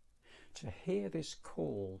 to hear this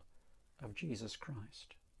call of Jesus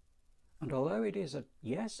Christ. And although it is a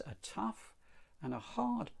tough and a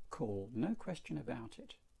hard call, no question about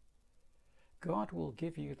it, God will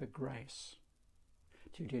give you the grace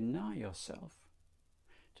to deny yourself,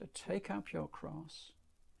 to take up your cross,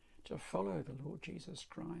 to follow the Lord Jesus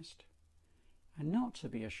Christ, and not to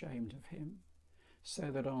be ashamed of him,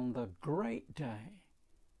 so that on the great day,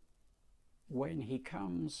 when he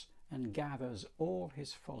comes and gathers all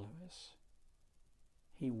his followers,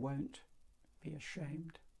 he won't be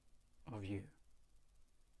ashamed of you.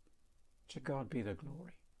 To God be the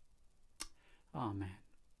glory. Amen.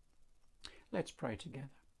 Let's pray together.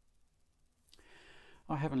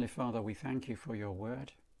 Our Heavenly Father, we thank you for your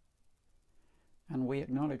word, and we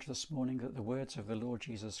acknowledge this morning that the words of the Lord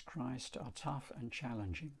Jesus Christ are tough and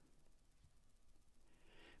challenging.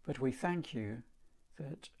 But we thank you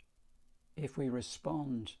that if we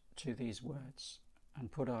respond to these words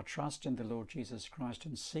and put our trust in the Lord Jesus Christ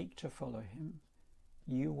and seek to follow him,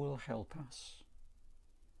 you will help us.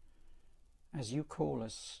 As you call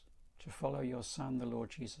us to follow your Son, the Lord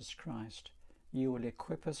Jesus Christ, you will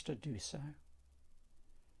equip us to do so.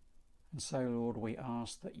 And so, Lord, we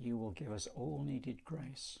ask that you will give us all needed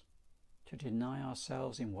grace to deny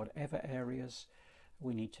ourselves in whatever areas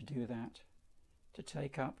we need to do that, to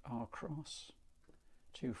take up our cross,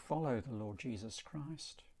 to follow the Lord Jesus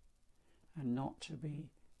Christ, and not to be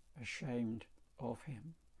ashamed of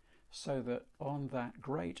him, so that on that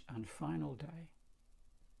great and final day,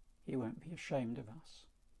 he won't be ashamed of us.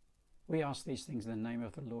 We ask these things in the name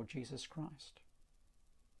of the Lord Jesus Christ.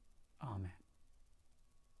 Amen.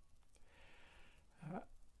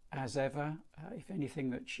 As ever, if anything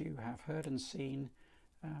that you have heard and seen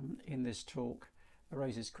in this talk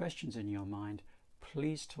raises questions in your mind,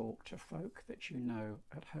 please talk to folk that you know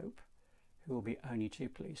at Hope, who will be only too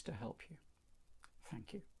pleased to help you.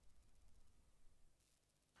 Thank you.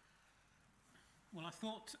 Well, I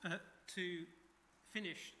thought to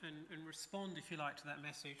finish and respond, if you like, to that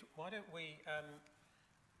message, why don't we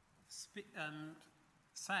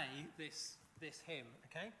say this hymn,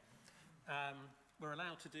 okay? We're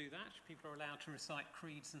allowed to do that. People are allowed to recite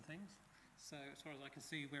creeds and things. So as far as I can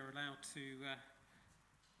see, we're allowed to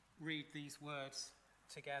read these words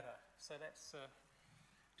together. So let's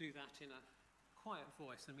do that in a quiet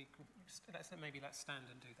voice, and let's stand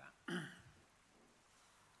and do that.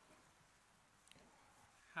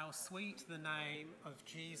 How sweet the name of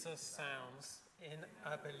Jesus sounds in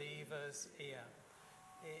a believer's ear.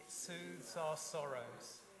 It soothes our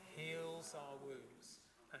sorrows, heals our wounds,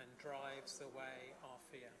 and drives away our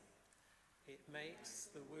fear. It makes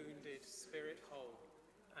the wounded spirit whole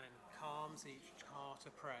and calms each heart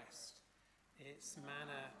oppressed. It's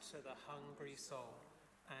manna to the hungry soul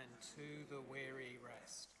and to the weary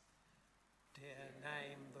rest. Dear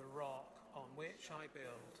name, the rock on which I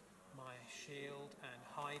build my shield and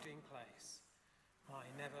hiding place, my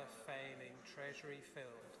never-failing treasury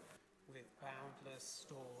filled with boundless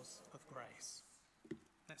stores of grace.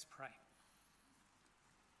 Let's pray.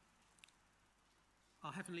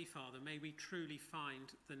 Our Heavenly Father, may we truly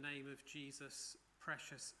find the name of Jesus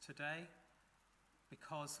precious today,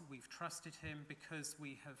 because we've trusted him, because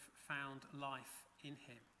we have found life in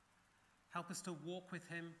him. Help us to walk with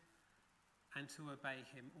him and to obey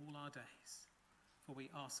him all our days, for we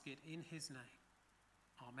ask it in his name.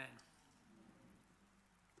 Amen.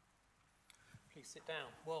 Please sit down.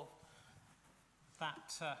 Well,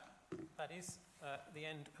 that is the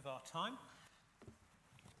end of our time.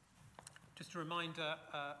 Just a reminder,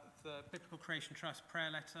 the Biblical Creation Trust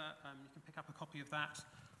prayer letter, you can pick up a copy of that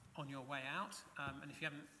on your way out. And if you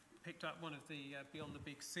haven't picked up one of the Beyond the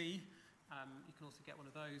Big C, you can also get one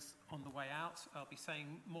of those on the way out. I'll be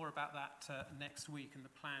saying more about that next week and the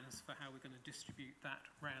plans for how we're going to distribute that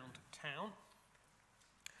round town.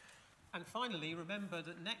 And finally, remember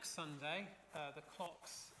that next Sunday, the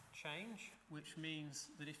clocks change, which means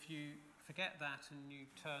that if you forget that and you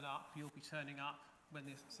turn up, you'll be turning up when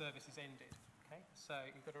the service is ended. Okay, so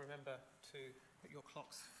you've got to remember to put your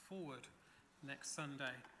clocks forward next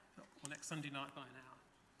Sunday or next Sunday night by an hour,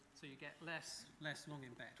 so you get less long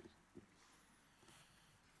in bed.